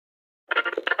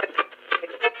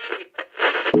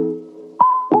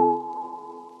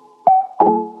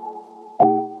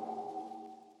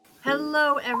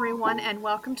Hello, everyone, and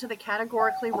welcome to the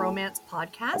Categorically Romance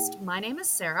podcast. My name is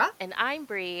Sarah. And I'm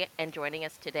Bree, and joining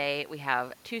us today, we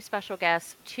have two special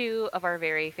guests, two of our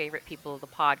very favorite people of the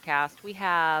podcast. We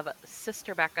have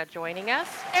Sister Becca joining us,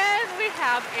 and we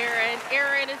have Erin.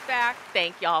 Erin is back.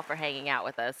 Thank y'all for hanging out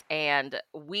with us. And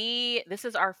this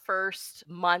is our first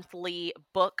monthly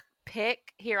book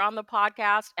pick here on the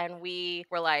podcast, and we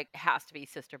were like, has to be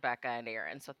Sister Becca and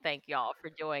Erin. So thank y'all for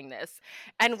doing this.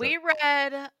 And we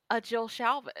read a Jill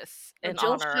Shalvis in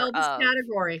honor of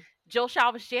category. Jill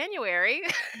Shalvis January.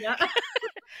 Yeah.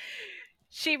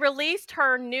 She released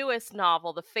her newest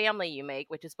novel, The Family You Make,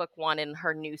 which is book 1 in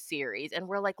her new series. And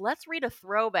we're like, let's read a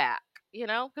throwback,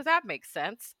 because that makes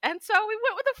sense. And so we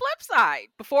went with the flip side.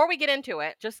 Before we get into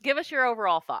it, just give us your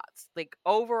overall thoughts. Like,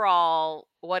 overall,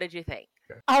 what did you think?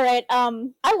 All right.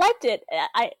 I liked it.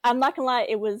 I'm not gonna lie.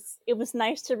 It was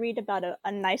nice to read about a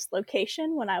nice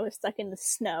location when I was stuck in the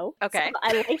snow. Okay.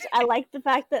 So I liked the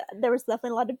fact that there was definitely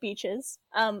a lot of beaches.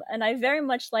 And I very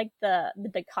much liked the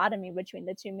dichotomy between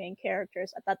the two main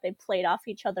characters. I thought they played off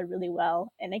each other really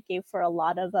well, and it gave for a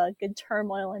lot of good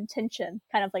turmoil and tension.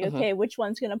 Kind of like, okay, which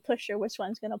one's gonna push her, which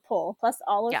one's gonna pull. Plus,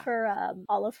 all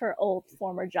of her old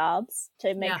former jobs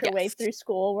to make her way through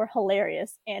school were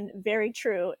hilarious and very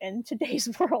true in today's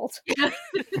world.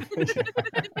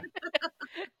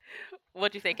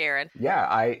 What do you think, Erin? Yeah,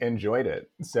 I enjoyed it.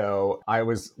 So I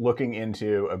was looking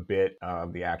into a bit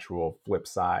of the actual flip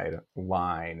side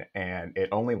line, and it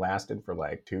only lasted for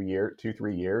like 3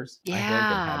 years. Yeah. I think,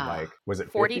 and had was it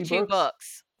 50 42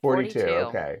 books? 42.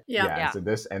 Okay. Yeah. So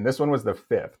this one was the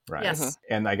 5th, right? Yes.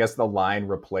 Mm-hmm. And I guess the line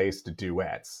replaced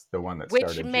duets, the one that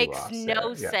started Which makes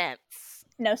no Sarah. sense.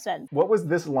 No sense. What was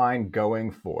this line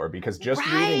going for? Because just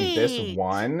reading this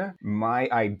one, my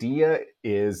idea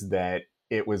is that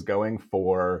it was going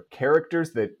for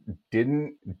characters that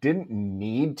didn't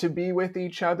need to be with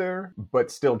each other,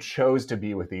 but still chose to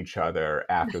be with each other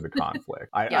after the conflict.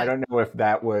 I don't know if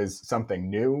that was something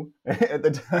new at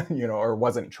the time, or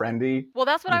wasn't trendy. Well,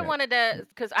 that's what I wanted to,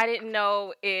 because I didn't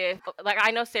know if,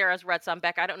 I know Sarah's read some,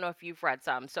 Becca, I don't know if you've read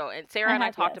some. So, and Sarah and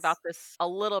I talked about this a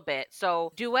little bit.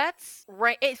 So duets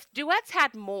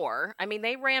had more. I mean,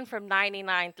 they ran from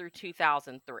 99 through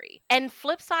 2003. And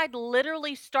Flipside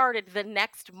literally started the next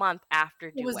month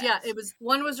after duets. It was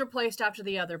one was replaced after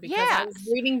the other because I was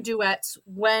reading duets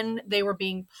when they were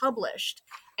being published.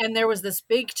 And there was this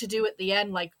big to-do at the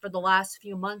end, like for the last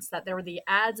few months, that there were the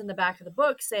ads in the back of the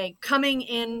book saying, coming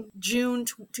in June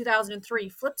 2003,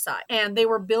 Flipside. And they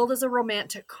were billed as a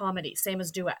romantic comedy, same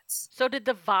as duets. So did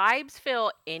the vibes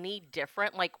feel any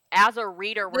different? Like, as a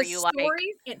reader, were you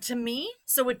stories, to me,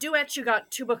 so with duets, you got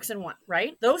 2 books in one,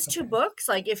 right? Those 2 books,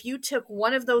 like if you took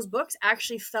one of those books,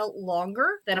 actually felt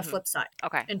longer than a Flipside.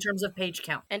 Okay. In terms of page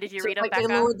count. And did you read them, Becca?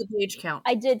 They lowered the page count.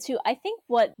 I did too. I think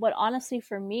what honestly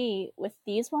for me with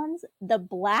these ones, the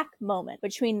black moment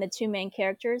between the two main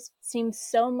characters seems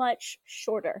so much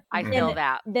shorter. I feel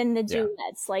that. Than the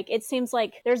duets. Like, it seems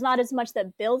like there's not as much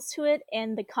that builds to it,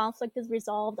 and the conflict is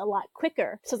resolved a lot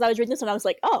quicker. So as I was reading this one, I was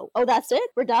like, oh, that's it?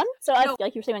 We're done? So I feel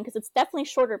like you were saying, because it's definitely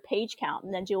shorter page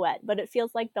count than duet, but it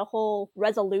feels like the whole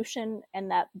resolution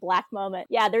and that black moment.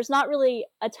 Yeah, there's not really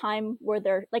a time where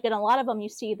they're, like in a lot of them, you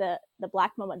see the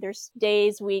black moment. There's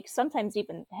days, weeks, sometimes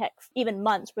even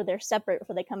months where they're separate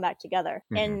before they come back together.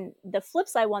 Mm-hmm. And the flip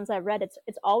side ones I read,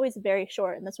 it's always very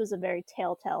short, and this was a very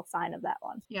telltale sign of that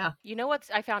one. Yeah. You know what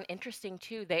I found interesting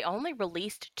too? They only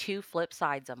released 2 flip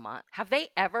sides a month. Have they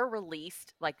ever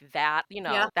released like that?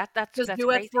 That's duets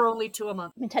crazy. were only 2 a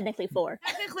month. I mean, technically 4.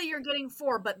 Technically, you're getting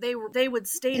 4, but they would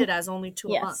state it as only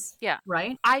 2 a month. Yeah.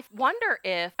 Right. I wonder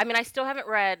if I still haven't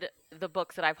read the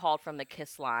books that I've hauled from the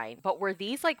Kiss line, but were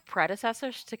these like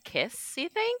predecessors to Kiss, you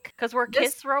think? Because were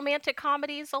Kiss romantic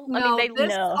comedies? I'll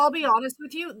be honest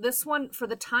with you, this one, for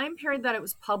the time period that it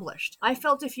was published, I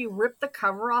felt if you rip the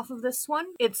cover off of this one,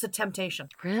 it's a Temptation.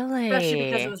 Really? Especially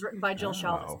because it was written by Jill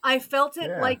Shalvis. I felt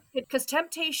it because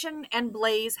Temptation and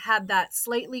Blaze had that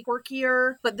slightly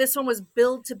quirkier, but this one was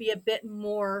billed to be a bit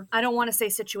more, I don't want to say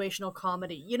situational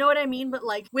comedy. You know what I mean? But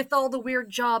like with all the weird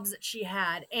jobs that she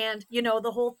had and,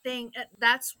 the whole thing,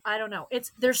 that's, I don't know.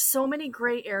 There's so many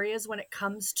gray areas when it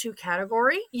comes to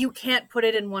category. You can't put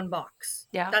it in one box.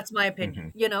 Yeah. That's my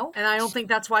opinion, and I don't think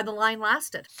that's why the line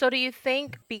lasted. So do you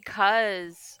think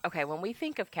when we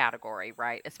think of category,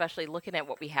 right, especially looking at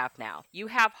what we have now, you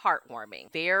have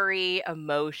heartwarming, very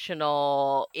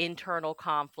emotional, internal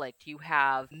conflict. You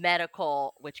have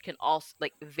medical, which can also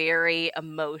very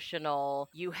emotional.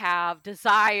 You have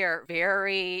desire,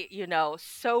 very,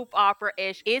 soap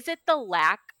opera-ish. Is it the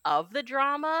lack of the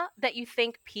drama that you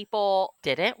think people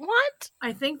didn't want?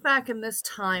 I think back in this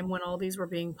time when all these were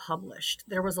being published,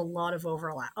 there was a lot of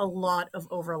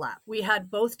overlap. We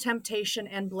had both Temptation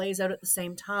and Blaze out at the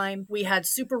same time. We had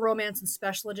Super Romance and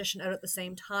Special Edition out at the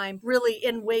same time. Really,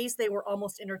 in ways they were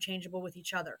almost interchangeable with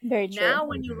each other. Very true. Now,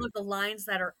 when you look at the lines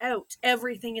that are out,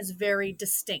 everything is very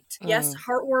distinct. Yes,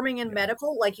 heartwarming and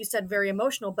medical, like you said, very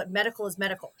emotional, but medical is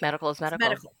medical. Medical is medical. It's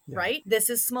medical, right? This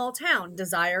is small town.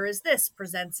 Desire is this.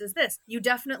 Presents is this. You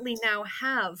definitely now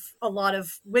have a lot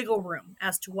of wiggle room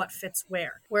as to what fits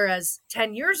where. Whereas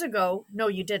 10 years ago, no,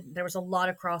 you didn't. There was a lot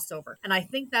of crossover. And I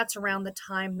think that's around the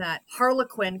time that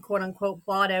Harlequin, quote unquote,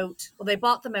 they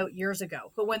bought them out years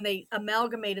ago, but when they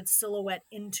amalgamated Silhouette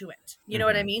into it, you know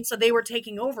what I mean? So they were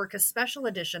taking over because Special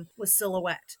Edition was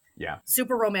Silhouette. Yeah.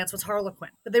 Super Romance was Harlequin,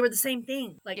 but they were the same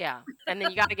thing. Like, yeah. And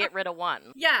then you got to get rid of one.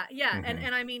 Yeah.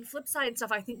 And I mean, flip side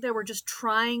stuff, I think they were just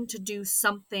trying to do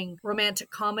something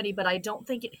romantic comedy, but I don't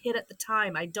think it hit at the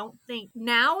time. I don't think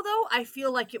now, though, I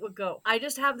feel like it would go. I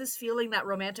just have this feeling that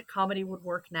romantic comedy would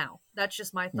work now. That's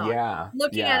just my thought. Yeah.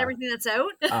 Looking at everything that's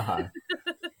out.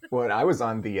 Well, I was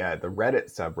on the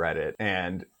Reddit subreddit,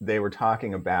 and they were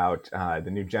talking about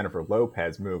the new Jennifer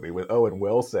Lopez movie with Owen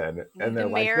Wilson, and they're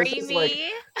like, Marry "This is me?" like,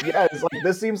 yeah, it's like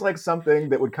this seems like something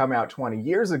that would come out 20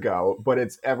 years ago, but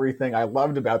it's everything I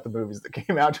loved about the movies that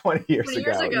came out 20 years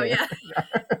ago. Yeah.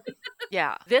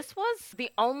 Yeah, this was the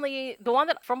one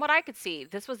that, from what I could see,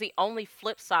 this was the only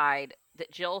flip side that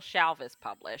Jill Shalvis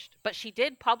published, but she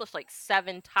did publish like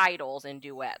 7 titles in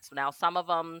duets. Now,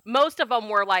 most of them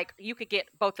were like, you could get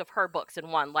both of her books in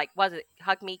one. Like, was it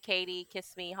Hug Me Katie,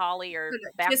 Kiss Me Holly, or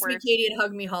backwards? Kiss Me Katie and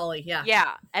Hug Me Holly, yeah.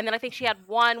 Yeah, and then I think she had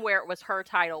one where it was her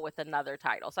title with another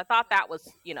title. So I thought that was,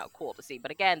 cool to see.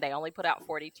 But again, they only put out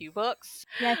 42 books.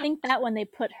 Yeah, I think that one they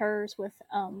put hers with,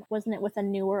 wasn't it with a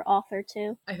newer author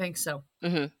too? I think so.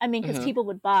 Mm-hmm. I mean, because people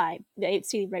would buy, they'd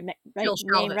see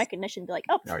name recognition, be like,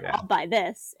 oh, yeah. I'll buy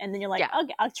this. And then you're like,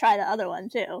 okay, I'll try the other one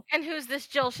too. And who's this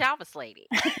Jill Shalvis lady?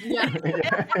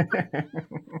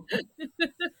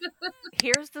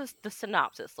 Here's the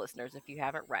synopsis, listeners, if you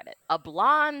haven't read it. A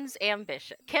blonde's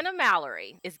ambition. Kenna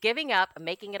Mallory is giving up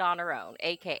making it on her own,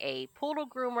 aka poodle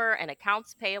groomer and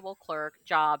accounts payable clerk,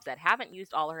 jobs that haven't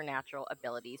used all her natural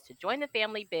abilities to join the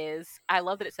family biz. I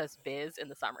love that it says biz in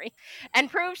the summary. And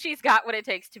prove she's got what it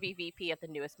takes to be VP at the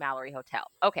newest Mallory Hotel.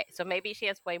 Okay, so maybe she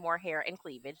has way more hair and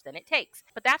cleavage than it takes,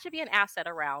 but that should be an asset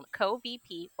around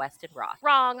co-VP Weston Ross.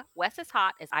 Wrong. Wes is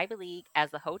hot as Ivy League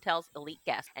as the hotel's elite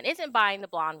guest and isn't buying the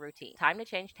blonde routine. Time to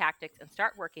change tactics and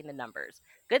start working the numbers.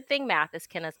 Good thing math is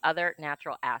Kenna's other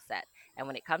natural asset. And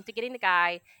when it comes to getting the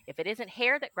guy, if it isn't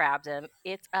hair that grabs him,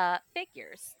 it's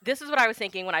figures. This is what I was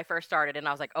thinking when I first started, and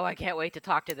I was like, oh, I can't wait to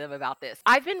talk to them about this.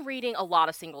 I've been reading a lot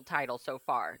of single titles so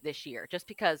far this year, just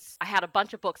because I had a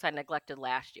bunch of books I neglected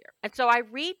last year. And so I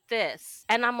read this,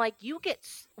 and I'm like, you get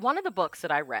one of the books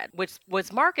that I read, which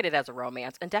was marketed as a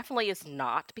romance, and definitely is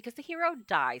not, because the hero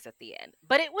dies at the end.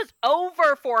 But it was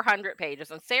over 400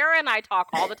 pages, and Sarah and I talk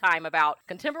all the time about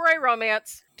contemporary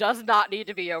romance does not need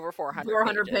to be over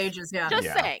 400 pages, yeah.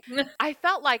 Just saying. I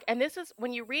felt like, and this is,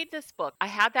 when you read this book, I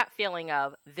had that feeling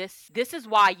of this is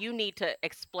why you need to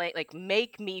explain, like,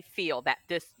 make me feel that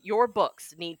your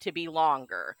books need to be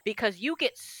longer, because you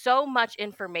get so much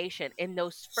information in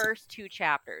those first 2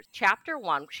 chapters. Chapter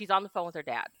 1, she's on the phone with her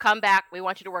dad. Come back, we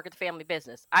want you to work at the family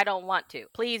business. I don't want to.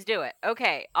 Please do it.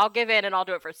 Okay, I'll give in and I'll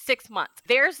do it for 6 months.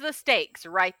 There's the stakes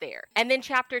right there. And then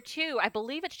chapter 2, I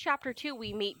believe it's chapter 2,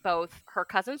 we meet both her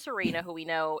cousin Serena, who we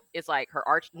know is like her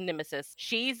arch nemesis.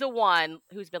 She's the one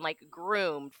who's been like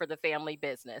groomed for the family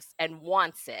business and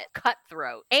wants it.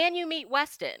 Cutthroat. And you meet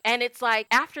Weston. And it's like,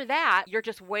 after that, you're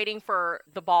just waiting for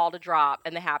the ball to drop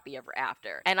and the happy ever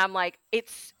after. And I'm like,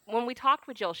 when we talked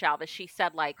with Jill Shalvis, she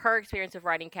said, like, her experience of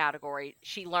writing category,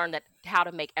 she learned that how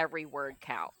to make every word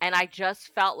count. And I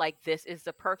just felt like this is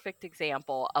the perfect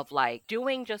example of, like,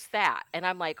 doing just that. And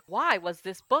I'm like, why was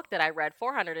this book that I read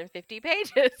 450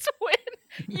 pages when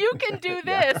you can do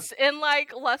this in,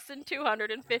 like, less than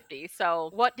 250?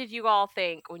 So what did you all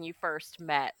think when you first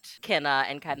met Kenna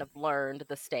and kind of learned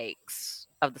the stakes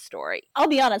of the story? I'll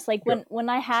be honest, like, when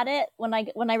I had it, when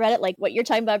I read it, like what you're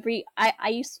talking about, Brie,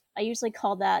 I usually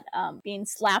call that being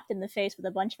slapped in the face with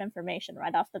a bunch of information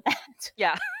right off the bat.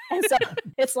 Yeah. And so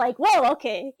it's like, whoa,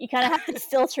 okay, you kind of have to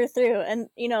filter through. And,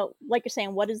 you know, like you're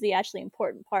saying, what is the actually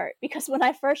important part? Because when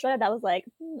I first read it, I was like,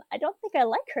 I don't think I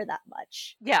like her that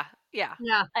much. Yeah.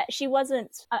 She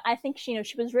wasn't, I think she, you know,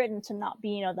 she was written to not be,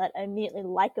 you know, that immediately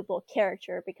likable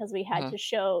character, because we had to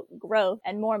show growth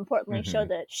and, more importantly, show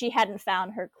that she hadn't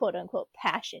found her quote unquote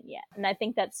passion yet. And I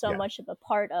think that's so much of a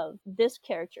part of this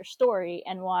character's story,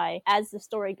 and why, as the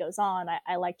story goes on,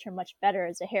 I liked her much better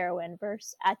as a heroine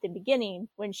versus at the beginning,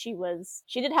 when she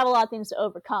did have a lot of things to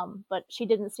overcome, but she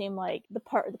didn't seem like the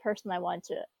person I wanted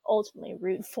to ultimately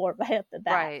root for right off the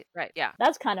bat. Right. Yeah.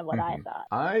 That's kind of what I thought.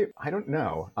 I don't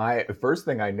know. The first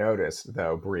thing I noticed,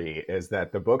 though, Bree, is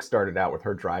that the book started out with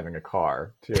her driving a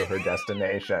car to her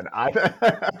destination.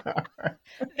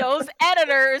 Those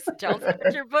editors, don't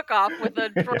start your book off with a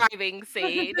driving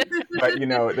scene. But, you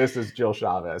know, this is Jill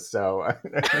Chavez, so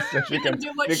she can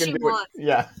do what she wants.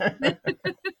 Yeah.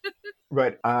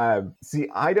 But see,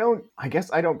 I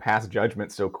guess I don't pass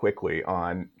judgment so quickly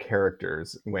on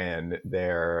characters when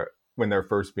they're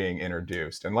first being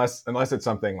introduced, unless it's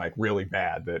something like really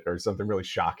bad or something really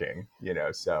shocking, you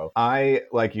know. So I,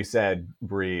 like you said,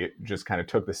 Bree, just kind of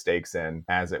took the stakes in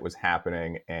as it was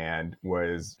happening and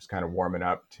was just kind of warming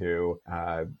up to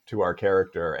our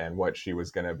character and what she was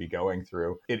going to be going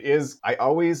through. It is, I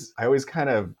always kind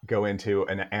of go into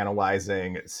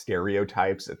analyzing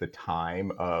stereotypes at the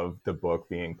time of the book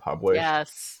being published.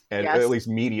 Yes. And at least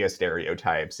media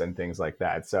stereotypes and things like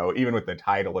that. So even with the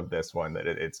title of this one, that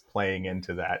it's playing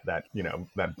into that you know,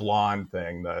 that blonde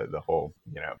thing, the whole,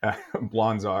 you know,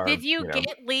 blondes are. Did you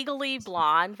get Legally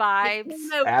Blonde vibes?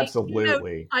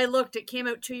 Absolutely. I looked. It came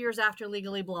out 2 years after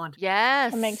Legally Blonde.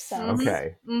 Yes. That makes sense.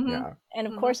 Okay. Yeah. And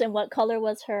of course, in what color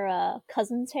was her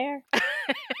cousin's hair?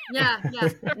 Yeah.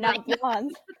 Not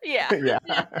blonde. Yeah.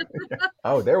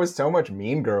 Oh, there was so much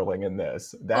mean girling in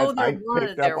this. I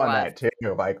picked up on that too.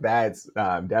 Like, that's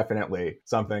definitely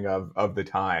something of the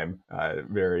time.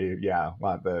 Very, a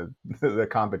lot the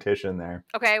competition there.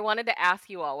 Okay, I wanted to ask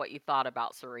you all what you thought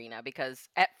about Serena, because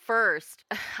at first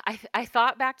I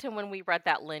thought back to when we read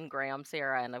that Lynn Graham,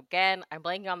 Sarah, and again, I'm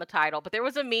blanking on the title, but there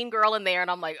was a mean girl in there, and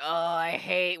I'm like, oh, I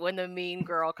hate when the mean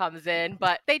girl comes in.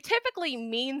 But they typically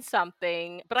mean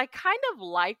something, but I kind of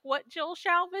like what Jill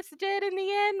Chavez did in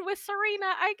the end with Serena,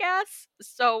 I guess.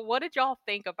 So what did y'all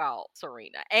think about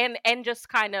Serena? And just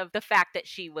kind of the fact that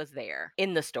she was there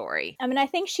in the story. I mean, I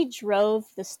think she drove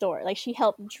the story. Like, she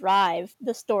helped drive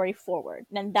the story forward,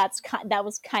 and that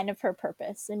was kind of her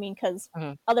purpose. I mean, because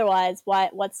otherwise,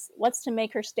 what's to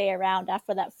make her stay around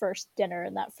after that first dinner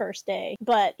and that first day?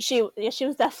 But she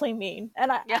was definitely mean,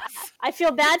 and I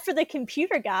feel bad for the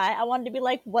computer guy. I wanted to be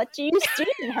like, what do you see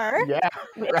in her? Yeah.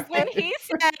 Right. When he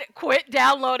said, quit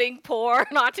downloading porn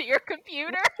onto your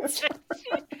computer, and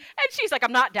she's like,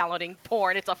 I'm not downloading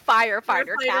porn. It's a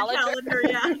firefighter calendar.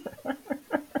 Yeah.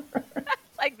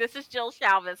 Like, this is Jill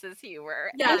Chavez's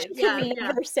humor. Yeah, she could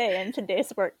never say in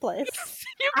today's workplace.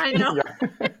 I know.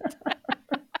 Yeah.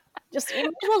 Just, you might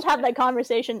as well have that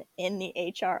conversation in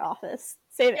the HR office.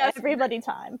 Save everybody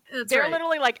time. They're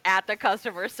literally like at the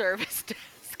customer service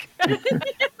desk.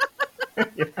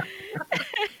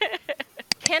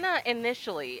 Kenna,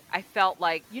 initially, I felt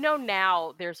like, you know,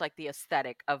 now there's like the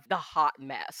aesthetic of the hot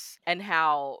mess and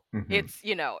how it's,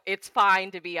 you know, it's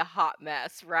fine to be a hot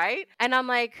mess, right? And I'm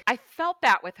like, I felt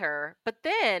that with her. But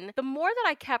then the more that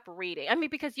I kept reading, I mean,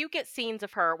 because you get scenes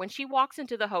of her when she walks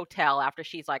into the hotel after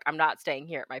she's like, I'm not staying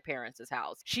here at my parents'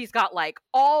 house. She's got like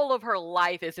all of her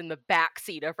life is in the back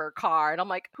seat of her car. And I'm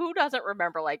like, who doesn't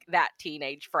remember like that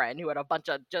teenage friend who had a bunch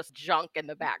of just junk in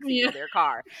the back seat of their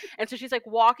car? And so she's like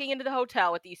walking into the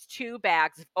hotel with these 2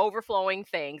 bags of overflowing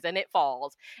things, and it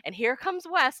falls, and here comes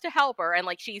Wes to help her, and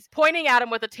like she's pointing at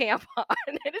him with a tampon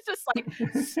and it's just like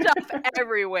stuff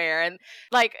everywhere. And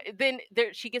like then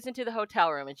she gets into the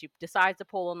hotel room and she decides to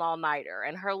pull an all-nighter,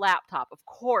 and her laptop, of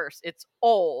course, it's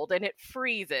old and it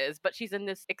freezes, but she's in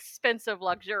this expensive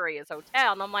luxurious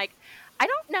hotel, and I'm like, I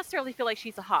don't necessarily feel like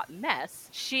she's a hot mess.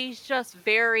 She's just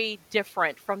very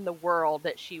different from the world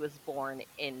that she was born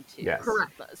into. Yes.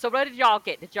 Correct. So what did y'all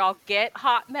get? Did y'all get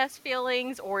hot mess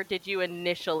feelings, or did you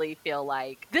initially feel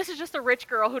like this is just a rich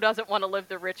girl who doesn't want to live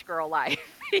the rich girl life?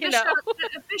 You know?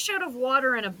 A fish out of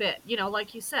water in a bit, you know,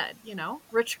 like you said, you know,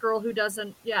 rich girl who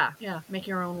doesn't, make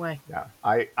her own way. Yeah,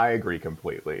 I agree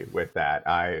completely with that.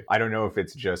 I don't know if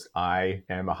it's just I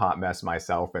am a hot mess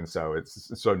myself, and so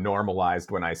it's so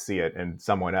normalized when I see it in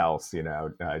someone else, you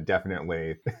know,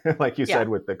 definitely, like you said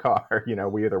with the car, you know,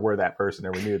 we either were that person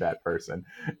or we knew that person.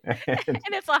 And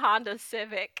it's a Honda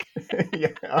Civic.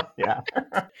 Yeah.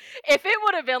 If it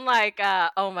would have been like,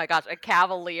 oh my gosh, a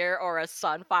Cavalier or a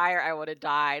Sunfire, I would have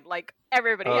died. Like,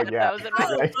 everybody had yeah. those in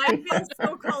Oh, Right. I feel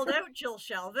so called out, Jill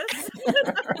Shalvis.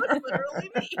 That was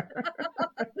literally me.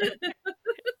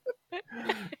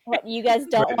 What, you guys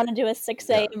don't But- want to do a 6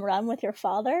 a.m. run with your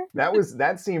father?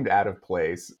 that seemed out of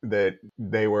place that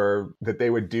they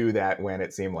would do that when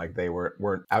it seemed like they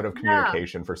weren't out of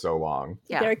communication for so long.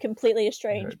 Yeah. They're completely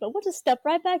estranged, but we'll just step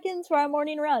right back into our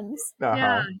morning runs.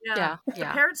 Uh-huh. Yeah. The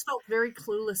parents felt very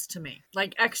clueless to me,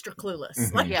 like extra clueless.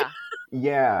 Mhm. Like,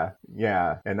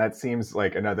 Yeah. And that seems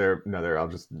like another I'll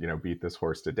just beat this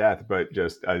horse to death, but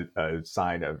just a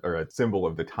sign of, or a symbol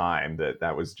of the time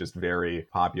that was just very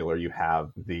popular. You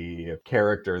have the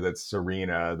character that's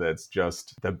Serena, that's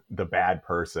just the bad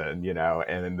person,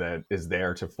 and that is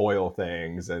there to foil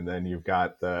things, and then you've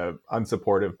got the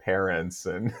unsupportive parents,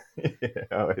 and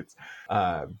it's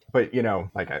but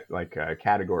like a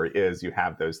category is, you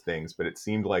have those things, but it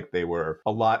seemed like they were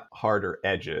a lot harder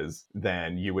edges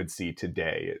than you would see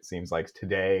today. It seems like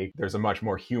today there's a much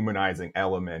more humanizing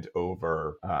element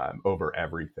over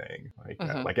everything.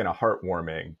 Like in a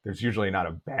heartwarming, there's usually not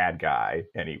a bad guy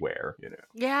anywhere.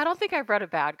 Yeah, I don't think I've read a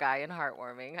bad guy in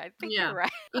Heartwarming. I think you're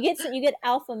right. You get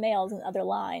alpha males in other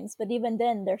lines, but even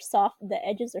then they're soft. The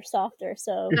edges are softer,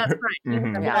 so that's right. you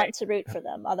Mhm. want to root for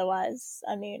them. Otherwise,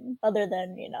 I mean, other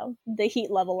than the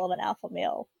heat level of an alpha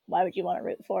male, why would you want to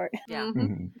root for it? Yeah.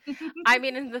 Mhm. I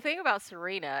mean, and the thing about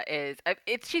Serena is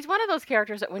she's one of those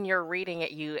characters that when you're reading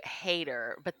it, you hate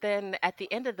her. But then at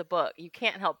the end of the book, you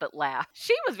can't help but laugh.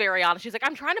 She was very honest. She's like,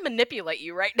 I'm trying to manipulate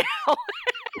you right now.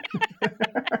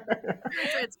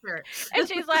 Transparent. And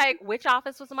she's like, which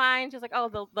office was mine? She's like, oh,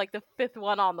 the fifth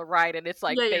one on the right. And it's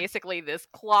like basically this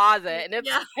closet. And it's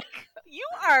like, you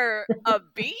are a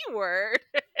B word.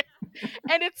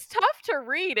 And it's tough to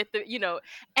read at the,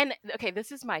 and okay, this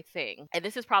is my thing, and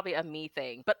this is probably a me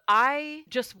thing, but I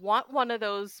just want one of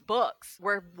those books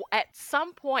where at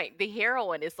some point the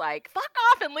heroine is like, fuck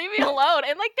off and leave me alone.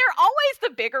 And like, they're always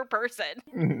the bigger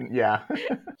person. Yeah.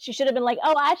 She should have been like,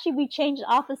 oh, actually, we changed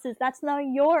offices. That's now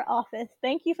your office.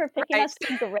 Thank you for picking us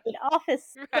to great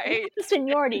office. Right.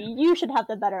 Seniority, you should have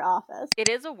the better office. It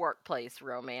is a workplace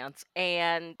romance.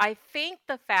 And I think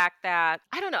the fact that,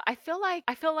 I don't know, I feel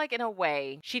like in a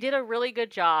way, she did a really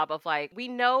good job of like, we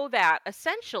know that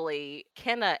essentially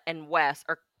Kenna and Wes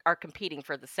are competing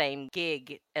for the same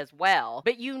gig as well.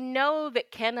 But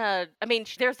that Kenna, I mean,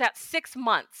 there's that 6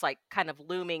 months like kind of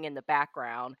looming in the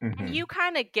background. Mm-hmm. And you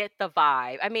kind of get the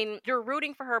vibe. I mean, you're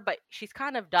rooting for her, but she's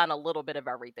kind of done a little bit of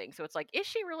everything. So it's like, is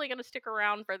she really going to stick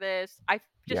around for this? I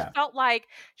just felt like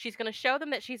she's going to show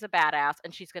them that she's a badass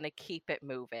and she's going to keep it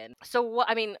moving. So,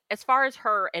 I mean, as far as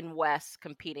her and Wes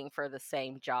competing for the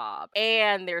same job,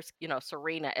 and there's,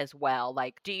 Serena as well,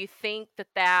 like, do you think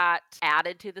that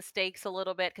added to the stakes a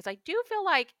little bit? Because I do feel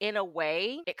like in a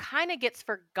way it kind of gets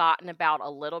forgotten about a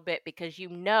little bit, because she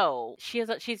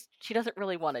doesn't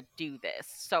really want to do this.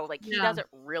 So like he doesn't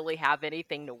really have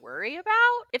anything to worry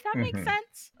about, if that makes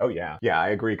sense. Oh yeah. Yeah, I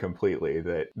agree completely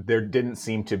that there didn't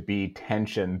seem to be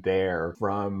tension there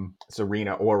from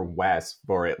Serena or Wes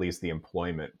for at least the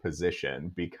employment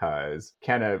position, because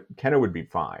Kenna would be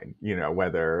fine,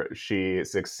 whether she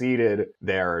succeeded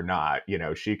there or not.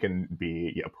 She can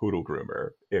be a poodle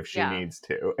groomer if she needs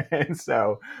to. And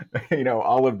so,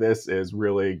 all of this is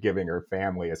really giving her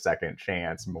family a second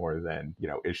chance more than,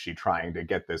 is she trying to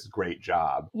get this great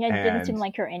job? Yeah, it didn't seem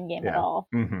like her endgame at all.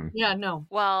 Mm-hmm. Yeah, no.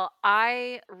 Well,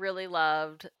 I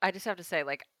just have to say,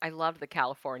 like, I loved the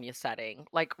California setting.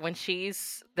 Like when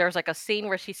there's like a scene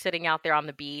where she's sitting out there on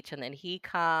the beach and then he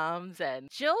comes, and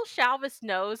Jill Shalvis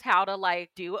knows how to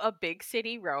like do a big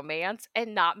city romance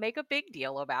and not make a big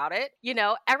deal about it.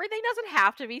 Everything doesn't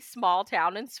have to be small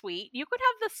town and sweet. You could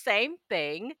have the same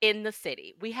thing in the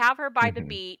city. We have her by the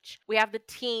beach. We have the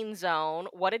teen zone.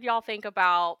 What did y'all think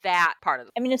about that part of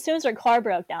it? I mean, as soon as her car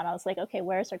broke down, I was like, okay,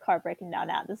 where's her car breaking down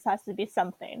at? This has to be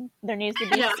something. There needs to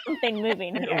be something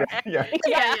moving here.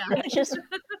 It's just,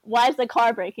 why is the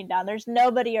car breaking down? There's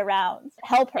nobody around.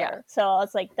 Help her. Yeah. So I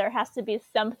was like, there has to be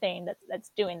something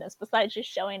that's doing this, besides just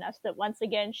showing us that once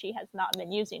again, she has not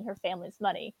been using her family's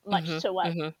money, much to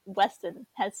what Weston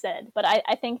has said. But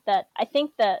I think that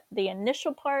the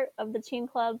initial part of the teen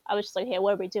club, I was just like, hey,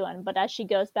 what are we doing? But as she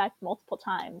goes back multiple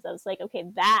times, I was like, okay,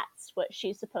 that's what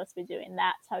she's supposed to be doing.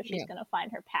 That's how she's going to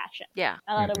find her passion. Yeah.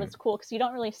 I thought it was cool, because you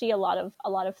don't really see a lot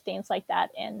of themes like that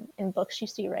in books you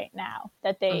see right now,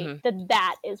 that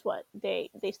that is is what they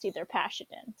see their passion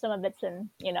in. Some of it's in,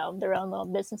 you know, their own little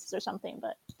businesses or something,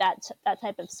 but that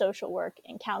type of social work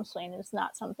and counseling is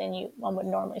not something one would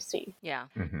normally see. Yeah.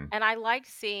 And I liked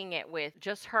seeing it with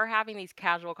just her having these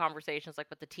casual conversations, like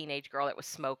with the teenage girl that was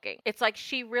smoking. It's like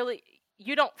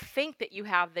you don't think that you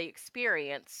have the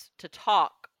experience to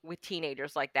talk with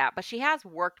teenagers like that, but she has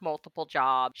worked multiple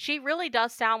jobs. She really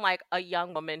does sound like a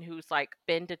young woman who's like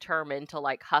been determined to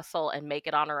like hustle and make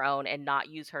it on her own and not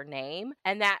use her name.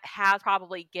 And that has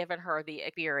probably given her the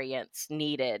experience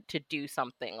needed to do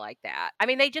something like that. I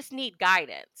mean, they just need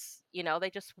guidance. You know,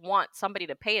 they just want somebody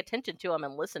to pay attention to them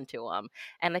and listen to them.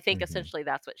 And I think essentially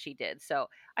that's what she did. So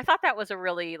I thought that was a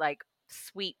really like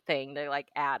sweet thing to like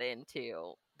add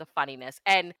into the funniness.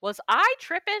 And was I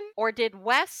tripping, or did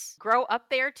Wes grow up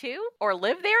there too, or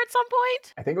live there at some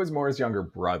point? I think it was more his younger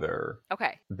brother.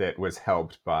 Okay. That was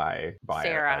helped by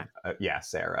Sarah.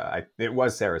 Sarah. It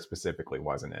was Sarah specifically,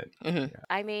 wasn't it? Yeah.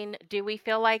 I mean, do we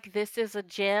feel like this is a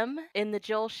gem in the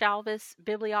Jill Shalvis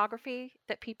bibliography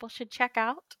that people should check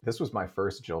out? This was my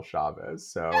first Jill Shalvis,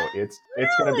 so it's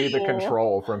going to be the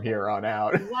control from here on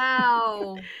out.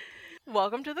 Wow.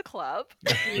 Welcome to the club.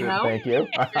 You know? Thank you.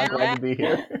 I'm glad to be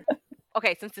here.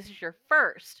 Okay, since this is your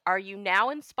first, are you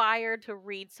now inspired to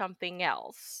read something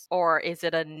else, or is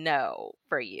it a no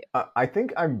for you? I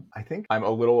think I'm a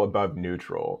little above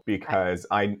neutral, because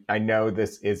I know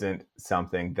this isn't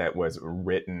something that was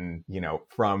written, you know,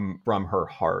 from her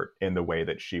heart in the way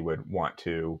that she would want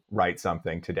to write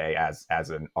something today as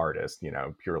an artist, you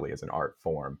know, purely as an art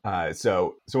form.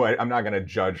 So I'm not going to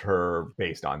judge her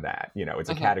based on that. You know, it's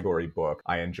a category book.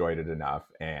 I enjoyed it enough,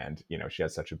 and you know, she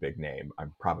has such a big name.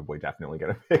 I'm probably definitely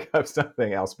going to pick up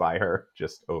something else by her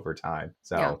just over time.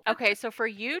 So yeah. Okay, so for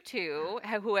you two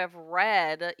who have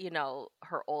read, you know,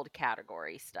 her old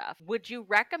category stuff, would you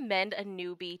recommend a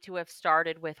newbie to have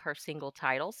started with her single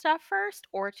title stuff first,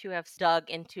 or to have dug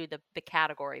into the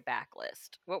category backlist?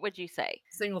 What would you say?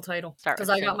 Single title, because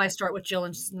I got my start with Jill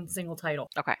in single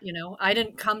title. Okay. You know, I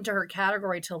didn't come to her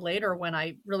category till later, when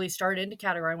I really started into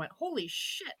category. I went, holy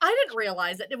shit, I didn't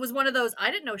realize it was one of those I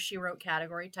didn't know she wrote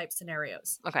category type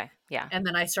scenarios. Okay. Yeah. And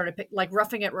then I started like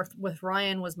Roughing It with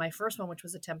Ryan was my first one, which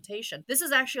was a temptation. This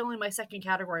is actually only my second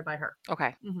category by her.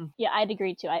 Okay. Yeah, I'd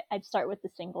agree too. I'd start with the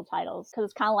single titles, because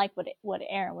it's kind of like what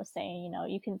Aaron was saying. You know,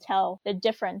 you can tell the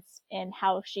difference in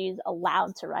how she's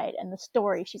allowed to write and the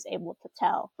story she's able to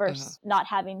tell versus not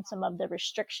having some of the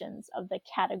restrictions of the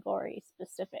category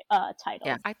specific titles.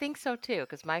 Yeah, I think so too,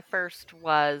 because my first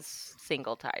was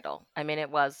single title. I mean, it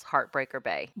was Heartbreaker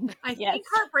Bay. I think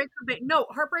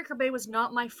Heartbreaker Bay was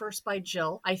not my first by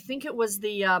Jill. I think it was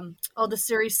the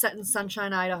series set in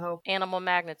Sunshine, Idaho. Animal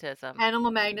Magnetism.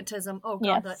 Oh god,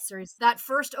 yes. That series. That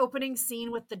first opening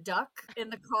scene with the duck in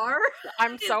the car.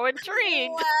 I'm so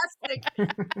intrigued.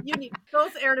 Classic. You need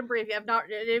both Aaron and Bree. If you have not,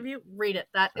 if you read it,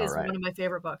 that is one of my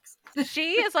favorite books.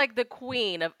 She is like the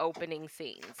queen of opening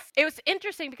scenes. It was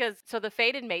interesting because the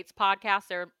Fated Mates podcast,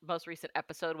 their most recent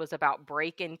episode was about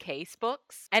break-in case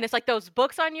books, and it's like those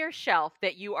books on your shelf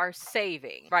that you are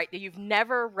saving, right? That you've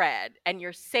never read and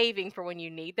you're saving for when you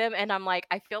need them. And I'm like,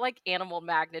 I feel like Animal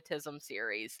Magnetism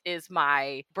series is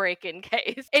my break-in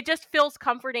case. It just feels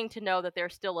comforting to know that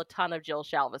there's still a ton of Jill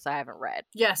Shalvis I haven't read.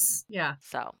 Yes. Yeah.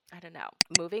 So I don't know.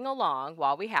 Moving along,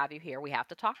 while we have you here, we have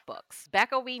to talk books.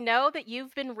 Becca, we know that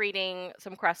you've been reading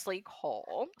some Cressley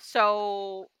Cole.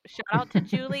 So shout out to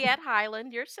Juliet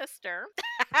Highland, your sister.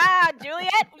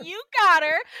 Juliet, you got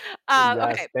her.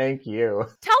 Yes, okay. Thank you.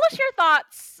 Tell us your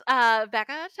thoughts,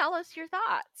 Becca. Tell us your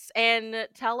thoughts, and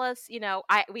tell us, you know,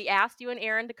 we asked you and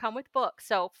Aaron to come with books.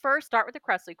 So first, start with the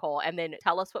Cressley Cole, and then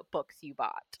tell us what books you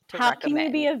bought to How recommend. can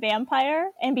you be a vampire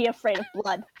and be afraid of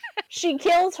blood? She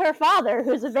kills her father,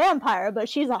 who's a vampire, but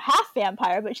she's a half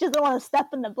vampire, but she doesn't want to step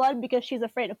in the blood because she's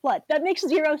afraid of blood. That makes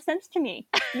zero sense to me.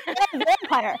 You're a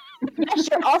vampire. Yes,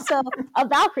 you're also a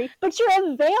Valkyrie, but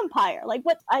you're a vampire. Like,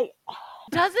 what?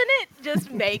 Doesn't it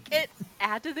just make it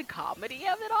add to the comedy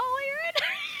of it all,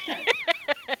 Aaron?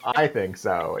 I think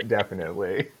so,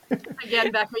 definitely.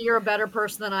 Again, Becca, you're a better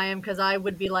person than I am, because I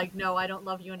would be like, no, I don't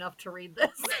love you enough to read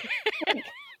this.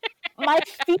 My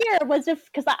fear was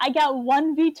because I got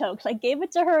one veto, because I gave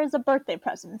it to her as a birthday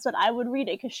present and said I would read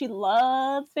it because she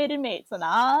loves Fated Mates and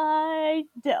I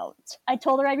don't. I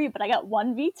told her I'd read, but I got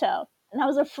one veto. And I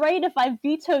was afraid if I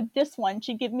vetoed this one,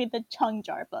 she'd give me the tongue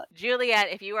jar book. Juliet,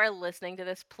 if you are listening to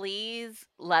this, please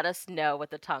let us know what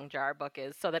the tongue jar book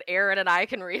is so that Aaron and I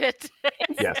can read it.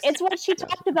 It's what she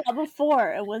talked about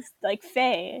before. It was like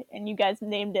Faye, and you guys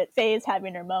named it Faye is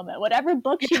having her moment. Whatever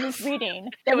book she was reading.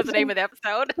 It was the name of the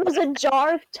episode. It was a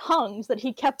jar of tongues that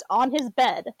he kept on his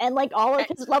bed, and like all of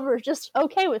his lovers just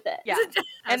okay with it. Yeah.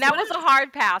 And that was a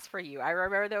hard pass for you. I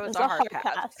remember there was a hard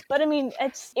pass. But I mean,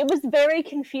 it was very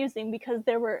confusing because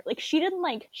there were like she didn't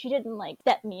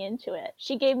step me into it.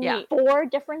 She gave me 4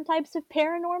 different types of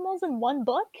paranormals in one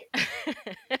book.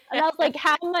 And I was like,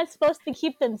 how am I supposed to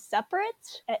keep them separate?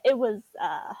 It was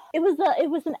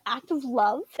an act of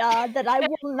love that I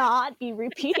will not be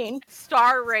repeating.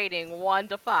 Star rating 1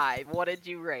 to 5. What did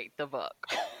you rate the book?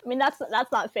 I mean, that's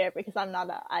not fair because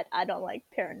I don't like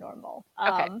paranormal.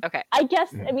 Okay. I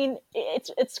guess I mean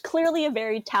it's clearly a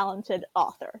very talented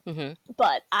author,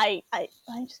 but I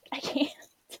can't.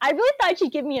 I really thought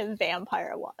she'd give me a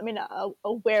vampire one. I mean,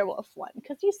 a werewolf one,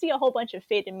 because you see a whole bunch of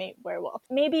fated mate werewolf.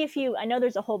 Maybe I know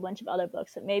there's a whole bunch of other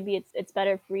books that maybe it's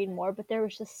better if you read more, but there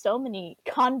was just so many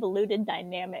convoluted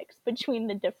dynamics between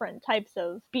the different types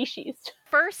of species.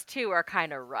 First 2 are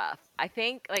kind of rough. I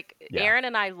think Aaron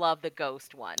and I love the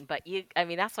ghost one, but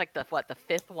that's like the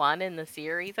 5th one in the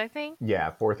series, I think.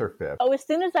 Yeah, 4th or 5th. Oh, as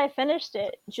soon as I finished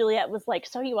it, Juliet was like,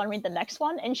 "So you want to read the next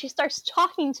one?" And she starts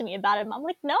talking to me about it, and I'm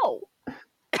like, "No."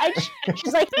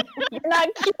 She's like, "You're not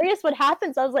curious what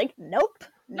happens?" I was like, "Nope,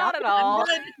 not at all."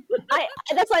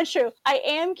 That's not true. I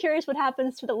am curious what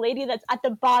happens to the lady that's at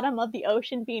the bottom of the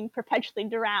ocean being perpetually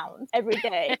drowned every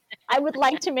day. I would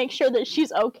like to make sure that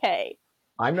she's okay.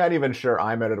 I'm not even sure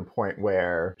I'm at a point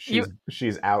where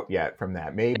she's out yet from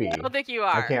that. Maybe. I don't think you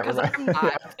are. I can't remember. I'm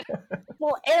not.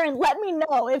 Well, Aaron, let me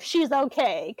know if she's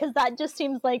okay, because that just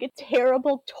seems like a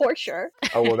terrible torture.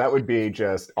 Oh, well, that would be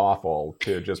just awful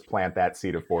to just plant that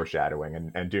seed of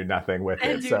foreshadowing and do nothing with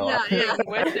it.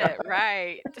 With it,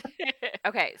 right.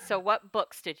 Okay, so what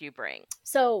books did you bring?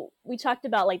 So we talked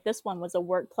about like this one was a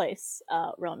workplace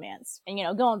romance. And,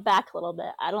 going back a little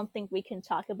bit, I don't think we can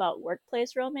talk about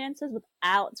workplace romances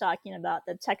without talking about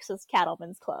the Texas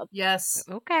Cattlemen's Club. Yes.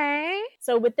 Okay.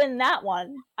 So within that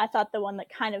one, I thought the one that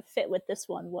kind of fit with this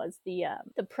one was the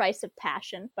Price of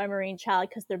Passion by Maureen Child,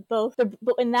 because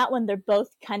in that one they're both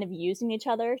kind of using each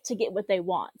other to get what they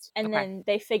want, and then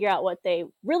they figure out what they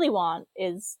really want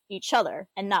is each other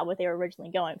and not what they were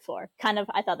originally going for.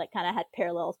 I thought that kind of had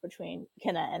parallels between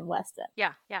Kenna and Weston.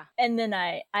 Yeah. And then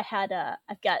I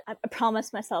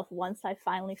promised myself once I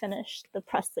finally finished the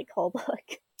Presley Cole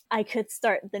book, I could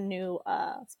start the new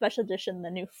special edition,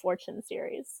 the new Fortune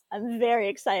series. I'm very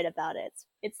excited about it.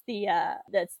 It's the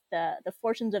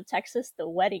Fortunes of Texas, the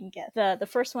wedding gift. The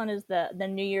first one is the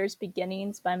New Year's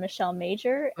Beginnings by Michelle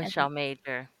Major.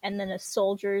 And then a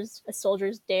Soldier's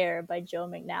Dare by Joe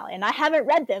McNally. And I haven't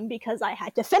read them because I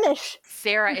had to finish.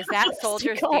 Sarah, is that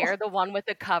Soldier's Dare the one with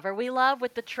the cover we love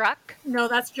with the truck? No,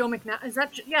 that's Joe McNally. Is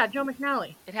that Joe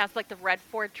McNally? It has like the red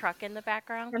Ford truck in the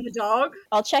background and the dog.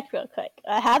 I'll check real quick.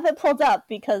 I have it pulled up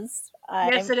because.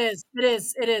 Yes, it is.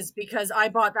 It is because I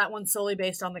bought that one solely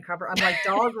based on the cover. I'm like,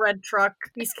 dog, red truck,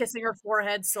 he's kissing her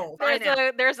forehead, sold.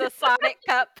 There's a Sonic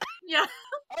cup. Yeah.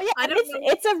 Oh yeah,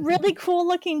 it's a really cool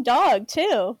looking dog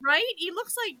too. Right? He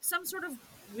looks like some sort of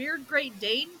weird Great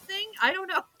Dane thing. I don't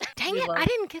know. Dang it, I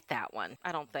didn't get that one.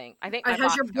 I don't think. I think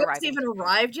has your books even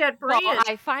arrived yet, Bree? Well,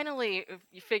 I finally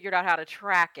figured out how to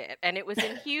track it, and it was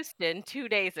in Houston 2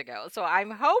 days ago. So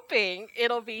I'm hoping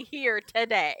it'll be here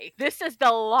today. This is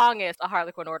the longest a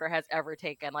Harlequin order has ever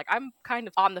taken. Like, I'm kind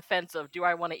of on the fence of, do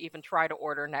I want to even try to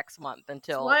order next month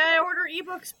until that's why I order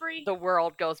ebooks, Bree. The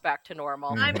world goes back to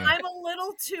normal. I'm a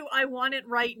little too. I want it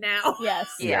right now. Yes.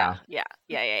 Yeah.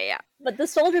 But the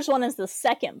Soldiers one is the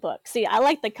second book. See, I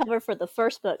like the cover for the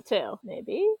first book too.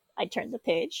 Maybe I turn the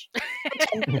page.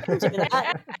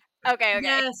 Okay.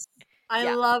 Yes.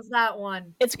 I love that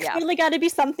one. It's clearly got to be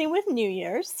something with New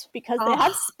Year's because they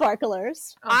have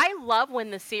sparklers. I love when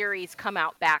the series come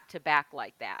out back to back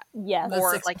like that. Yes.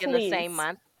 Or like in the same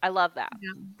month. I love that.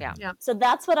 Yeah. So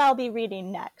that's what I'll be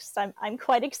reading next. I'm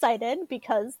quite excited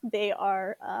because they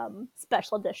are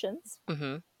special editions,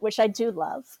 which I do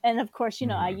love. And of course,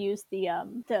 I used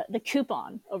the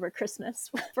coupon over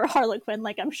Christmas for Harlequin,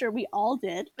 like I'm sure we all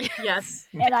did. Yes.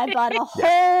 And I bought a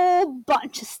whole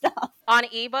bunch of stuff. On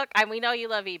ebook? We know you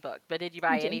love ebook, but did you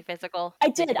buy any physical? I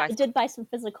did. I did buy some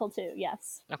physical too,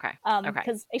 yes. Okay.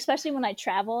 Because especially when I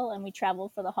travel, and we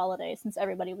traveled for the holidays since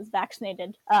everybody was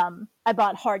vaccinated, I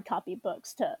bought hard copy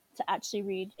books to actually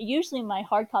read. Usually my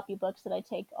hard copy books that I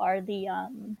take are the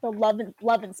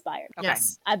love inspired. Okay.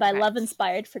 Yes. I buy love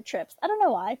inspired for trips. I don't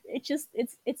know why.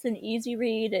 It's an easy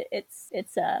read. It's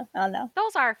I don't know.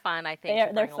 Those are fun, I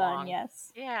think. They're fun, along.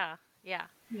 yes. Yeah. Yeah.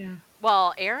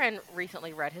 Well, Aaron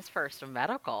recently read his first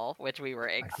medical, which we were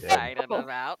excited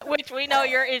about, which we know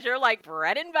is your like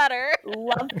bread and butter.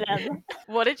 Love them.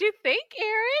 What did you think,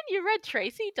 Aaron? You read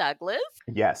Tracy Douglas?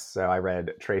 Yes, so I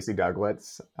read Tracy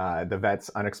Douglas, The Vet's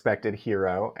Unexpected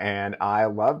Hero, and I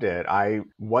loved it. I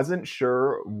wasn't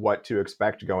sure what to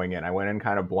expect going in. I went in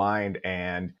kind of blind,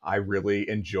 and I really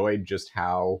enjoyed just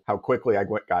how quickly I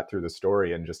got through the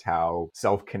story and just how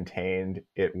self-contained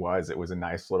it was. It was a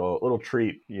nice little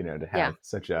treat, to have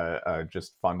such a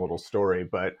just fun little story,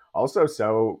 but also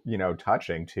so,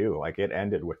 touching too. Like it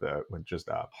ended with just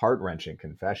a heart-wrenching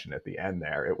confession at the end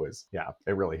there. It was,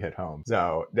 it really hit home.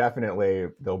 So definitely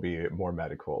there'll be more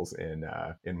medicals in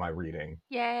my reading.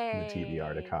 Yay. In the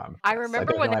TBR to come. I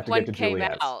remember when that one came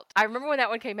out. I remember when that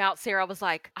one came out, Sarah was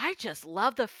like, I just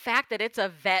love the fact that it's a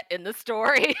vet in the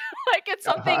story. Like it's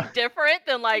something different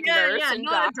than like nurse and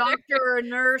not doctor. A doctor or a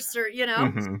nurse or,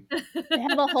 Mm-hmm. They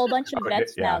have a whole bunch of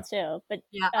vets now too. But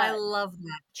I love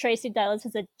that. Tracy Douglas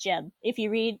is a gem. If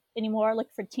you read anymore, look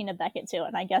for Tina Beckett too,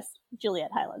 and I guess Juliet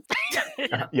Hyland.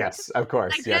 Yes, of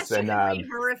course. I guess you can read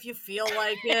her if you feel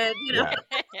like it. Yeah.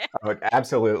 Oh,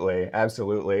 absolutely.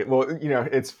 Well,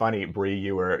 it's funny, Bree.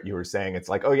 You were saying it's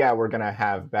like, oh yeah, we're gonna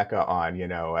have Becca on.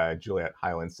 Juliet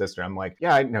Hyland's sister. I'm like,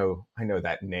 yeah, I know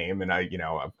that name, and I've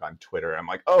on Twitter. I'm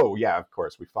like, oh yeah, of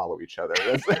course we follow each other.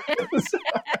 It's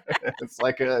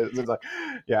like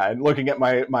and looking at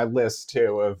my list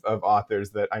too of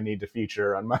authors that I need to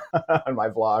feature on my on my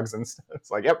vlogs and stuff.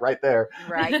 It's like, yep, right there.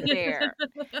 Right there.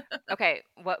 Okay,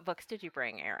 what books did you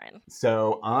bring, Aaron?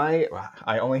 So I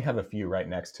only have a few right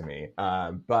next to me,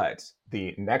 but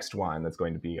the next one that's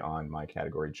going to be on my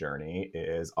category journey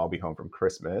is I'll Be Home for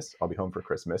Christmas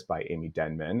by Amy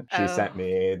Denman. She sent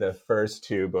me the first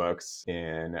 2 books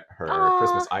in her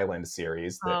Christmas Island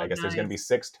series. I guess there's going to be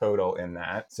 6 total in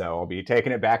that. So I'll be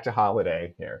taking it back to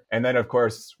holiday here. And then, of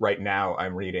course, right now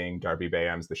I'm reading Darby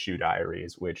Bayham's The Shoe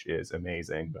Diaries, which is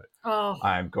amazing. But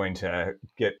I'm going to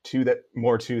get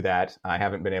more to that. I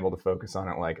haven't been able to focus on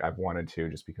it like I've wanted to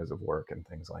just because of work and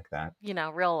things like that.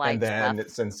 Real life And then stuff.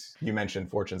 Since you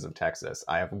mentioned Fortunes of Texas,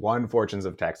 I have one Fortunes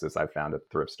of Texas I've found at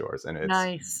thrift stores, and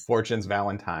it's Fortune's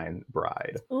Valentine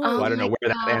Bride. Ooh, so I don't know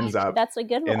where that ends up. That's a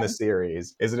good one. In the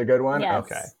series. Is it a good one? Yes.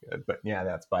 Okay, good. But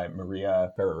that's by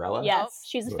Maria Ferrarella. Yes,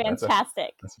 she's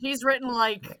fantastic. He's written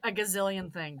like a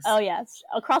gazillion things. Oh yes,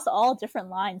 across all different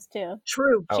lines too.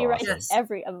 True. She writes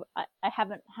every.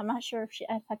 I'm not sure if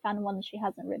I found one that she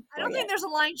hasn't written. I don't think there's a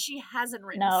line she hasn't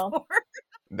written for.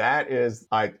 That is,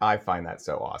 I find that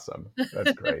so awesome.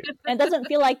 That's great. And it doesn't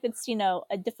feel like it's, a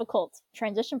difficult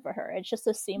transition for her. It's just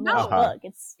a seamless book.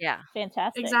 It's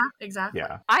fantastic. Exactly.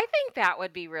 Yeah. I think that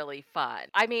would be really fun.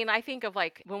 I mean, I think of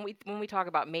like when we talk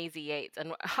about Maisie Yates,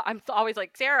 and I'm always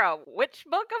like, Sarah, which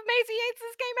book of Maisie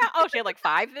Yates's came out? Oh, she had like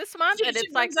 5 this month, and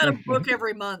it's like out a book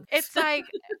every month. It's like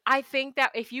I think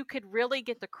that if you could really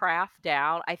get the craft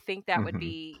down, I think that would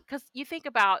be, because you think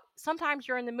about sometimes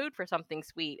you're in the mood for something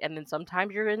sweet, and then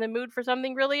sometimes you're in the mood for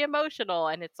something really emotional,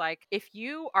 and it's like if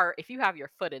you have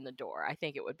your foot in the door, I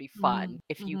think it would be fun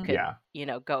if you could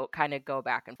go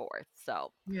back and forth.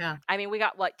 So I mean, we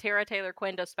got like Tara Taylor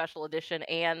Quinn does special edition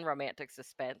and romantic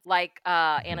suspense like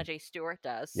Anna J. Stewart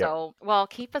does. So well,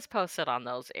 keep us posted on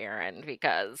those, Aaron,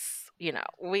 because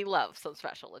we love some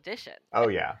special edition. Oh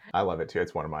yeah, I love it too.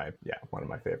 It's one of my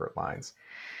favorite lines.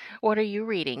 What are you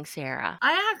reading, Sarah?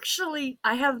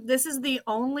 This is the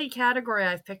only category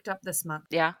I've picked up this month.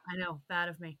 Yeah. I know, bad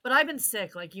of me. But I've been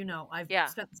sick, like, I've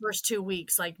spent the first 2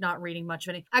 weeks, like, not reading much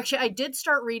of anything. Actually, I did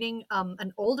start reading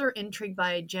an older intrigue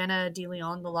by Jenna De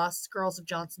Leon, The Lost Girls of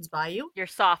Johnson's Bayou. Your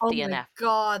soft DNF. DNF. Oh my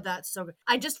God, that's so good.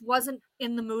 I just wasn't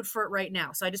in the mood for it right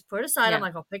now. So I just put it aside. I'm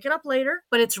like, I'll pick it up later.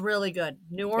 But it's really good.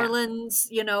 New Orleans,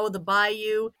 the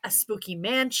Bayou, a spooky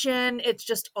mansion. It's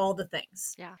just all the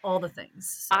things. Yeah. All the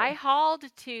things. So. I hauled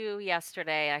 2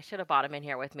 yesterday. I should have bought them in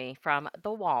here with me from the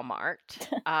Walmart.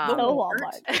 The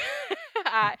Walmart.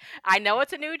 I know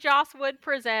it's a new Joss Wood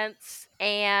Presents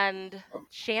and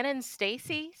Shannon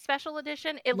Stacy special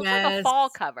edition. It looks like a fall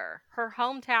cover. Her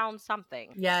hometown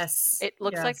something. Yes. It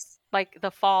looks like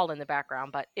the fall in the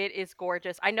background, but it is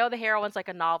gorgeous. I know the heroine's like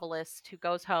a novelist who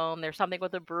goes home. There's something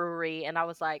with a brewery, and I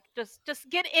was like, just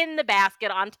get in the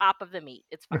basket on top of the meat.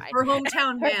 It's fine. Her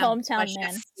hometown man. Her hometown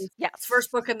man. Yes.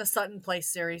 First book in the Sutton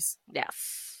Place series.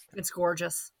 Yes. It's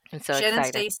gorgeous. And so Shannon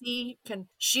excited. Stacy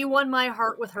she won my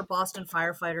heart with her Boston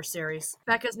Firefighter series.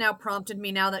 Becca's now prompted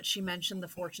me, now that she mentioned the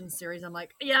Fortune series. I'm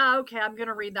like, yeah, okay, I'm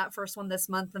gonna read that first one this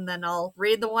month, and then I'll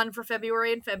read the one for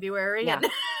February. Yeah.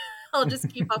 I'll just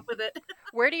keep up with it.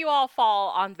 Where do you all fall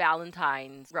on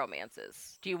Valentine's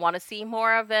romances? Do you want to see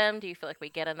more of them? Do you feel like we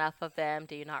get enough of them?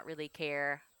 Do you not really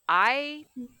care? I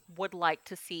would like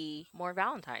to see more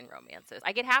Valentine romances.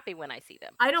 I get happy when I see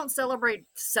them. I don't celebrate,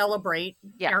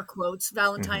 air quotes,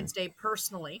 Valentine's Day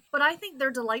personally, but I think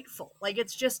they're delightful. Like,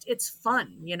 it's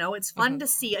fun, you know? It's fun to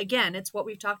see. Again, it's what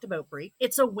we've talked about, Brie.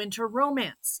 It's a winter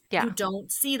romance. Yeah. You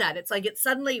don't see that. It's like, it's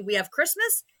suddenly, we have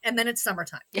Christmas, and then it's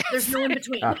summertime. Yes. There's no in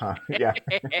between. Yeah.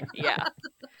 Yeah.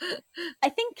 I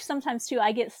think sometimes too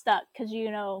I get stuck because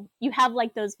you have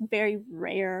like those very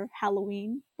rare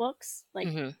Halloween books, like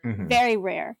very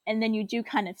rare, and then you do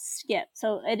kind of skip.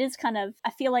 So it is kind of,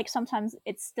 I feel like sometimes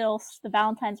it's still, the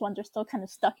Valentine's ones are still kind of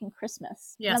stuck in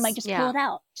Christmas. Yes. And I'm like, just pull it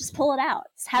out. Just pull it out.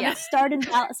 Just have it start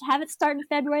in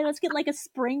February. Let's get like a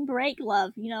spring break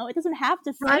love. You know, it doesn't have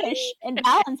to finish in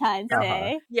Valentine's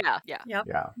Day. Yeah. Yep.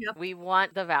 We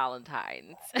want the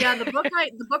Valentines. Yeah, the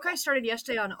book I started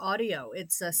yesterday on audio.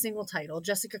 It's a single title,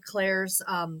 Jessica Clare's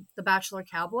The Bachelor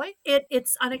Cowboy.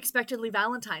 It's unexpectedly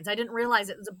Valentine's. I didn't realize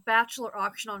it was a bachelor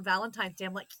auction on Valentine's Day.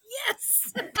 I'm like,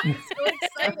 yes! I'm so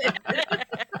excited.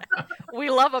 We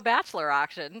love a bachelor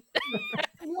auction.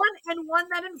 One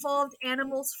that involved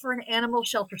animals for an animal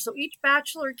shelter. So each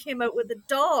bachelor came out with a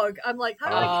dog. I'm like, how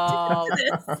do I get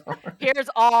into this? Here's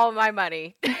all my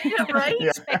money. Right?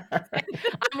 Yeah.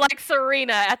 I'm like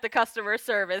Serena at the customer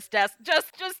service desk.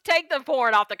 Just take the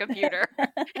porn off the computer.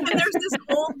 And there's this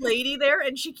old lady there,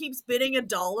 and she keeps bidding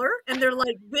 $1, and they're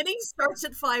like, bidding starts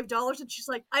at $5, and she's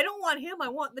like, I don't want him, I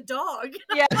want the dog.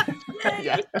 Yeah. Like,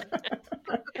 Yeah.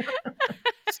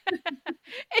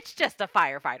 It's just a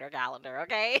firefighter calendar,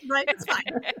 okay? Right, it's fine.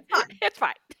 It's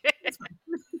fine.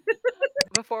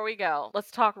 Before we go, let's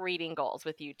talk reading goals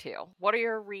with you two. What are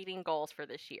your reading goals for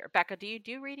this year? Becca, do you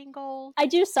do reading goals? I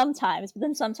do sometimes, but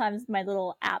then sometimes my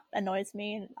little app annoys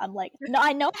me and I'm like, no,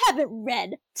 I know I haven't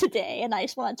read today and I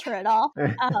just want to turn it off.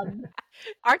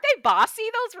 Aren't they bossy,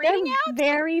 those reading apps?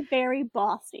 Very, very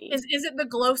bossy. Is it the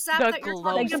Glow app that you're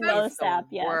talking about? The Glow app,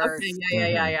 yeah.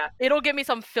 Okay, yeah. It'll give me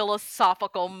some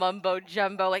philosophical mumbo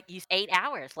jumbo, like, you 8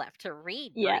 hours left to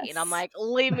read, yes. And I'm like,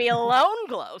 leave me alone,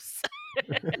 Glows.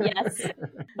 Yes,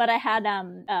 but I had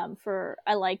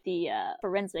I like the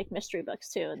forensic mystery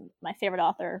books too, and my favorite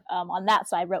author on that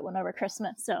side wrote one over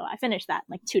Christmas, so I finished that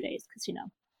in like 2 days because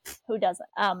who doesn't?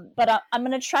 But I'm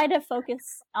gonna try to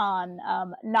focus on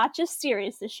not just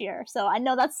series this year. So I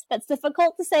know that's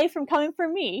difficult to say from coming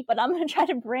from me, but I'm gonna try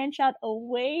to branch out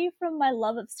away from my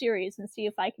love of series and see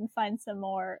if I can find some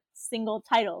more single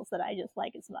titles that I just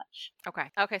like as much. Okay,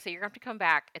 so you're gonna have to come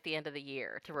back at the end of the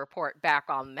year to report back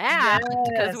on that,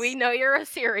 because we know you're a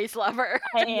series lover.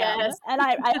 I am. Yes. And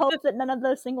I hope that none of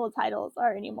those single titles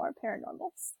are any more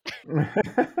paranormals.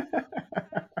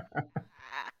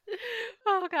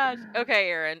 Oh gosh. Okay,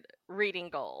 Aaron, reading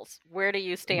goals. Where do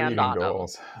you stand on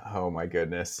goals? Oh my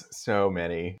goodness, so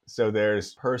many. So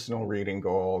there's personal reading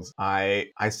goals. I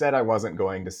said I wasn't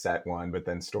going to set one, but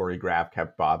then Storygraph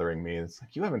kept bothering me. It's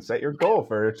like, you haven't set your goal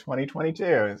for 2022.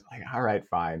 It's like, all right,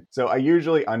 fine. So I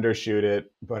usually undershoot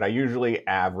it, but I usually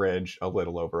average a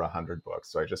little over 100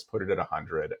 books. So I just put it at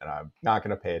 100, and I'm not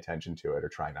going to pay attention to it or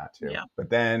try not to. Yeah. But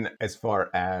then as far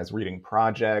as reading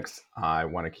projects, I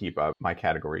want to keep up my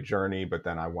category journey, but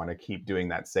then I want to keep doing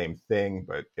that same thing,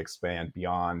 but expand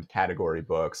beyond category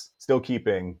books, still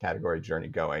keeping category journey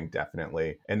going,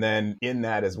 definitely. And then in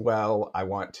that as well, I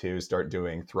want to start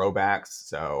doing throwbacks.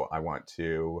 So I want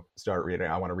to start reading,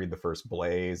 I want to read the first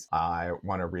Blaze. I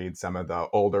want to read some of the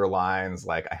older lines,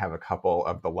 like I have a couple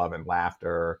of the Love and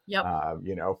Laughter,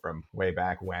 from way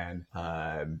back when.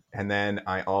 And then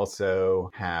I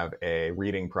also have a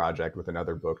reading project with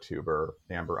another booktuber,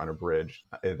 Amber Unabridged,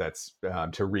 that's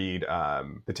to read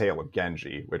The Tale of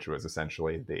Genji, which was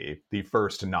essentially the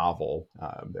first novel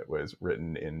that was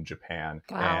written in Japan.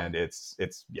 Wow. And it's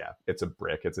a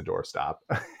brick, it's a doorstop.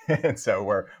 And so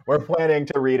we're planning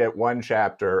to read it one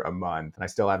chapter a month. And I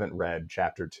still haven't read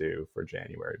chapter 2 for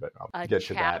January, but I'll get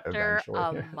to that eventually.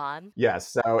 A month? Yes,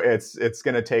 so it's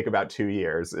going to take about 2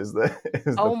 years is the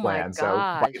plan. So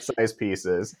bite-sized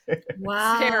pieces.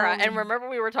 Wow. Sarah, and remember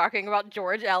we were talking about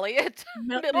George Eliot?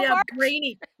 Middlemarch?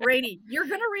 Rainy, you're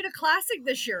going to read a classic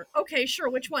this year. Okay, sure.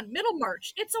 Which one?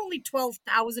 Middlemarch. It's only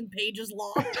 12,000 pages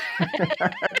long.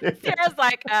 Sarah's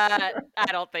like, I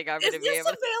don't think I'm going to be able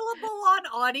to. Is this available on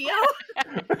audio?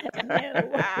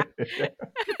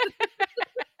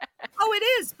 Oh, it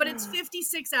is, but it's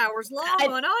 56 hours long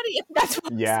on audio. That's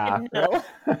what I'm saying,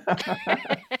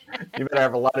 You better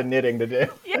have a lot of knitting to do.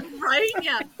 Yeah, right?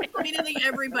 Yeah. Immediately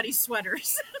everybody's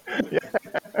sweaters.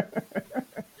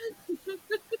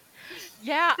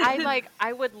 Yeah,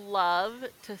 I would love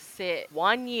to sit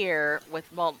 1 year with,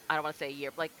 well, I don't want to say a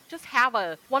year, but like just have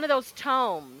one of those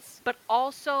tomes. But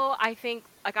also I think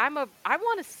like I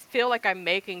want to feel like I'm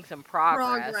making some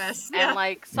progress. And Yeah.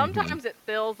 like sometimes it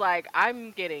feels like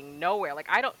I'm getting nowhere. Like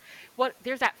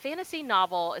there's that fantasy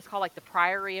novel, it's called like The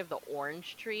Priory of the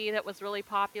Orange Tree, that was really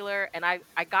popular, and I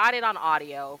got it on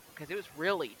audio because it was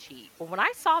really cheap. But when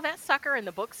I saw that sucker in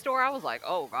the bookstore, I was like,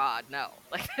 oh god, no.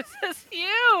 Like this is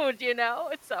huge, you know?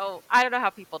 And so I don't know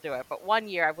how people do it, but 1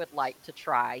 year I would like to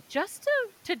try just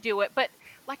to do it. But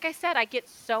like I said, I get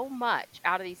so much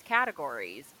out of these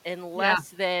categories in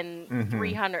less than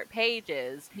 300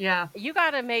 pages. Yeah. You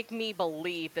got to make me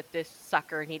believe that this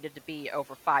sucker needed to be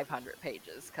over 500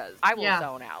 pages because I will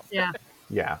zone out. Yeah.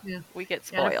 Yeah. We get I had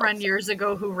spoiled. a friend years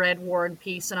ago who read War and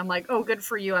Peace, and I'm like, oh, good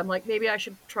for you. I'm like, maybe I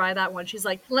should try that one. She's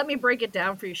like, let me break it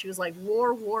down for you. She was like,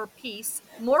 war, peace,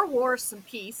 more war, some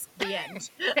peace, the end.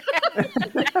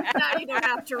 Now you don't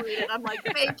have to read it. I'm like,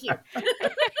 thank you.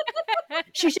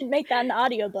 She should make that an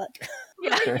audiobook.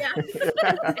 Yeah.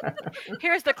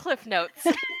 Here's the Cliff Notes.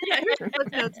 Yeah, here's the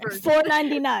Cliff Notes version.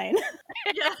 $4.99.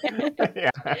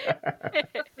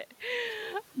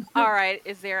 All right.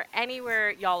 Is there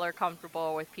anywhere y'all are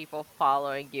comfortable with people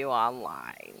following you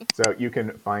online? So you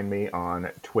can find me on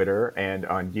Twitter and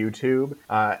on YouTube.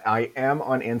 I am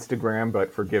on Instagram,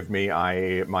 but forgive me,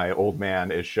 my old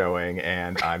man is showing,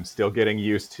 and I'm still getting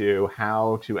used to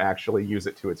how to actually use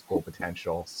it to its full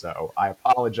potential. So I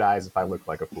apologize if I look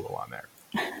like a fool on there.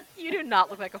 You do not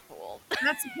look like a fool.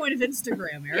 That's the point of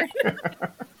Instagram, Eric.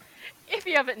 If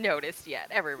you haven't noticed yet,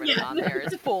 everybody on there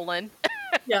is fooling.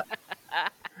 Yep.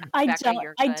 I Becca,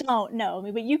 don't know,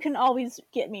 but you can always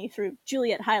get me through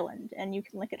Juliet Highland, and you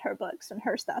can look at her books and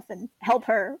her stuff and help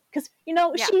her because she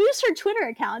used her Twitter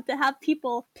account to have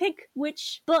people pick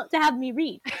which book to have me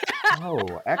read.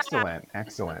 Oh, excellent.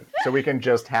 So we can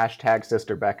just hashtag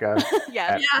Sister Becca.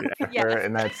 Yes. Her,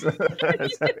 and that's. I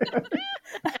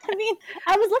mean,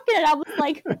 I was looking at it, I was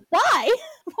like, why?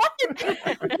 Why are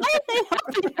they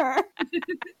helping her?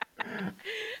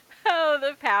 Oh,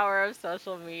 the power of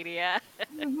social media.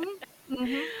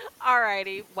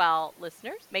 Alrighty. Well,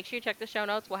 listeners, make sure you check the show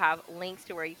notes. We'll have links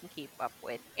to where you can keep up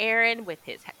with Aaron with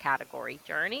his category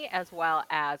journey, as well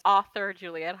as author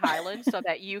Juliet Highland, so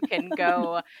that you can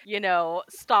go,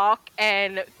 stalk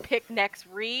and pick next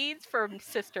reads from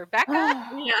Sister Becca.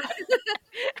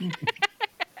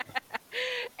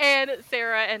 And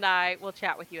Sarah and I will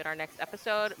chat with you in our next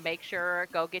episode. Make sure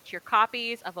go get your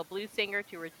copies of A Blues Singer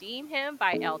to Redeem Him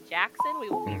by L. Jackson. We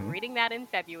will be reading that in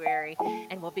February,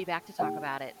 and we'll be back to talk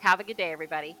about it. Have a good day,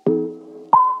 everybody.